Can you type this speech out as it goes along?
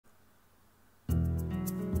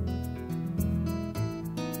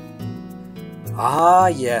Ah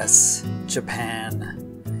yes, Japan,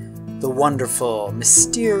 the wonderful,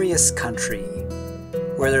 mysterious country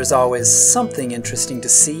where there's always something interesting to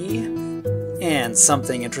see and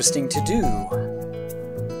something interesting to do.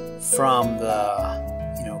 From the,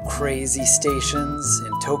 crazy stations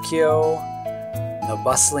in Tokyo, the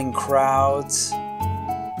bustling crowds.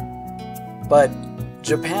 But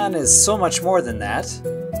Japan is so much more than that.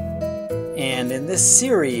 And in this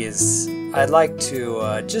series, I'd like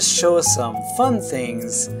to just show some fun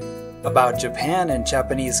things about Japan and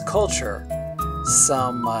Japanese culture.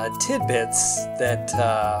 Some tidbits that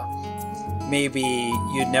maybe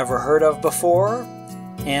you'd never heard of before,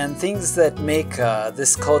 and things that make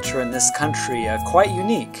this culture in this country quite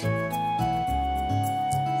unique.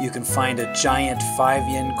 You can find a giant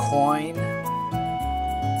 5-yen coin,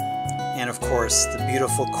 and of course the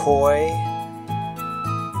beautiful koi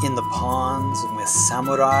in the ponds with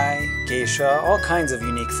samurai, geisha, all kinds of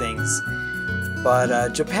unique things.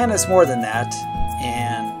 But Japan is more than that,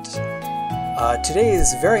 and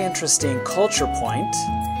today's very interesting culture point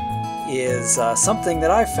is something that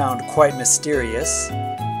I found quite mysterious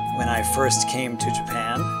when I first came to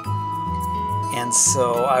Japan. And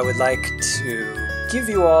so I would like to give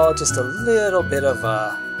you all just a little bit of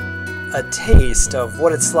a taste of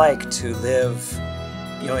what it's like to live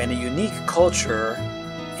in a unique culture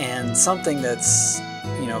and something that's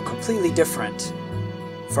completely different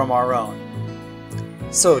from our own.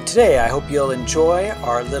 So today I hope you'll enjoy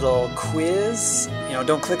our little quiz.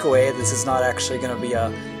 Don't click away, this is not actually going to be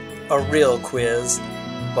a real quiz,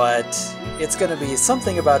 but it's going to be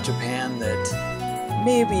something about Japan that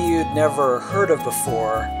maybe you'd never heard of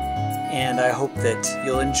before, and I hope that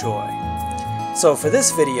you'll enjoy. So for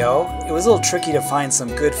this video, it was a little tricky to find some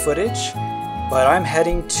good footage, but I'm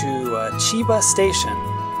heading to Chiba Station.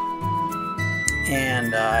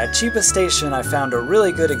 And at Chiba Station I found a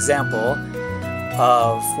really good example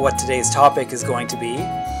of what today's topic is going to be.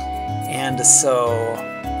 And so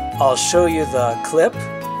I'll show you the clip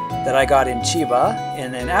that I got in Chiba,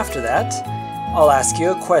 and then after that I'll ask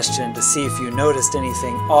you a question to see if you noticed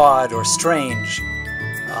anything odd or strange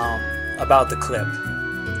about the clip.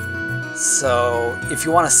 So if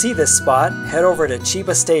you want to see this spot, head over to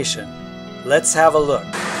Chiba Station. Let's have a look.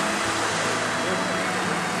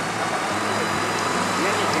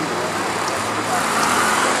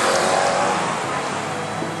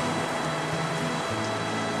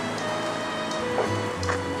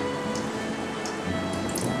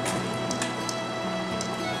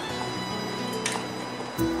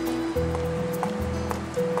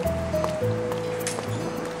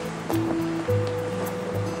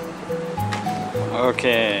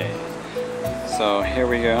 Okay, so here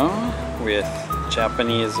we go with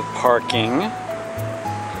Japanese parking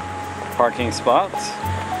spots.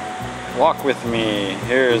 Walk with me.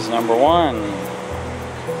 Here's number 1,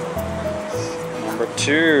 number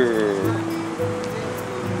 2,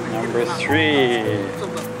 number 3,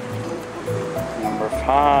 number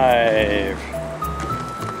 5,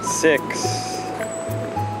 6,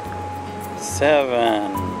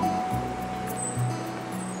 7,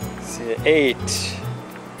 8,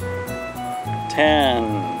 10,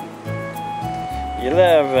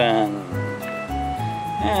 11,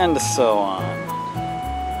 and so on.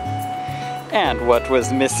 And what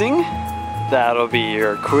was missing? That'll be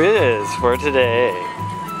your quiz for today.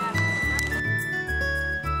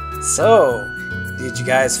 So, did you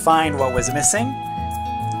guys find what was missing?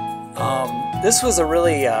 This was a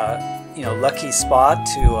really lucky spot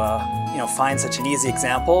to find such an easy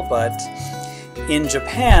example, but in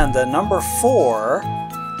Japan, the number 4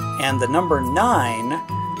 and the number 9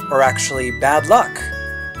 are actually bad luck.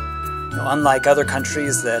 Unlike other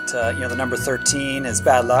countries that the number 13 is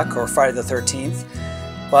bad luck, or Friday the 13th,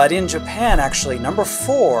 but in Japan actually number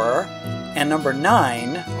 4 and number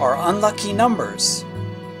 9 are unlucky numbers.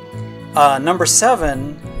 Number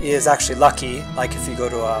 7 is actually lucky, like if you go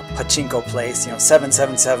to a pachinko place,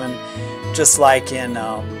 777, just like in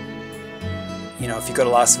if you go to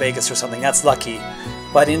Las Vegas or something, that's lucky.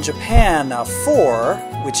 But in Japan, 4,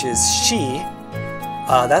 which is shi,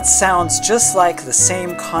 that sounds just like the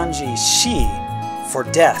same kanji shi for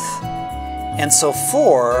death. And so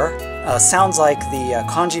 4 sounds like the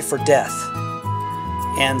kanji for death.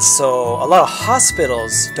 And so a lot of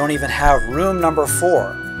hospitals don't even have room number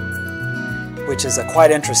 4, which is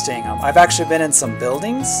quite interesting. I've actually been in some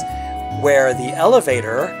buildings where the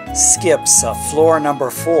elevator skips floor number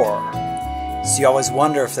 4. So you always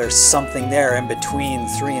wonder if there's something there in between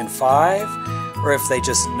 3 and 5, or if they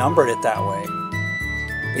just numbered it that way.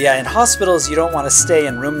 But yeah, in hospitals you don't want to stay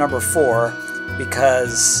in room number 4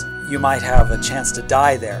 because you might have a chance to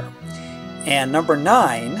die there. And number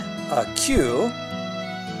 9 Q.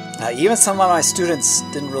 Even some of my students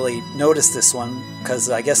didn't really notice this one because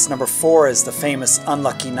I guess number 4 is the famous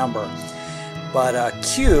unlucky number. But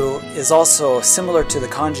Q is also similar to the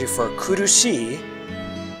kanji for kurushi,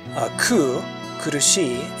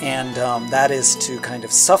 kurushi, and that is to kind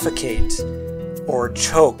of suffocate or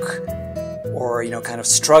choke or, kind of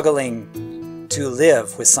struggling to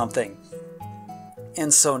live with something.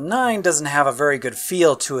 And so 9 doesn't have a very good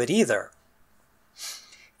feel to it either.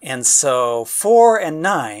 And so 4 and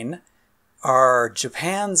 9 are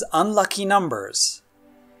Japan's unlucky numbers,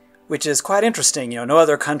 which is quite interesting. No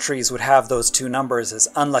other countries would have those two numbers as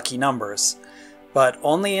unlucky numbers, but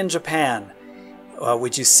only in Japan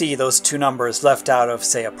would you see those two numbers left out of,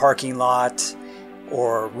 say, a parking lot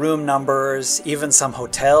or room numbers. Even some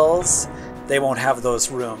hotels, they won't have those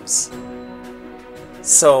rooms.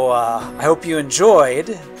 So I hope you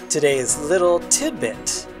enjoyed today's little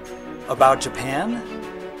tidbit about Japan.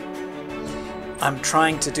 I'm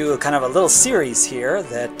trying to do a kind of a little series here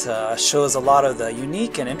that shows a lot of the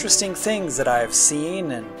unique and interesting things that I've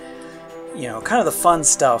seen and, kind of the fun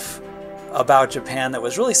stuff about Japan that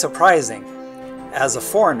was really surprising as a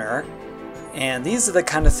foreigner. And these are the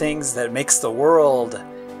kind of things that makes the world,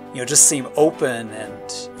 just seem open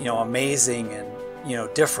and, amazing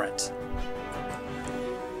and, different.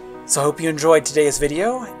 So I hope you enjoyed today's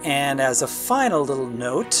video, and as a final little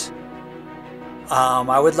note,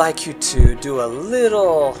 I would like you to do a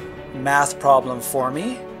little math problem for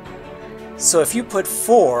me. So if you put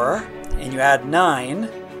 4 and you add 9,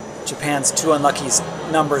 Japan's two unlucky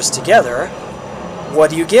numbers together, what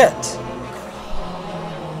do you get?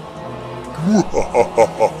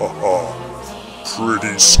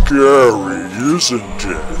 Pretty scary, isn't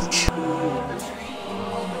it?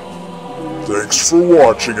 Thanks for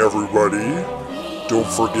watching, everybody. Don't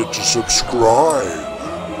forget to subscribe.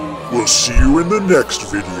 We'll see you in the next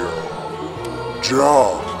video.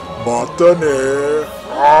 Ja, mata ne.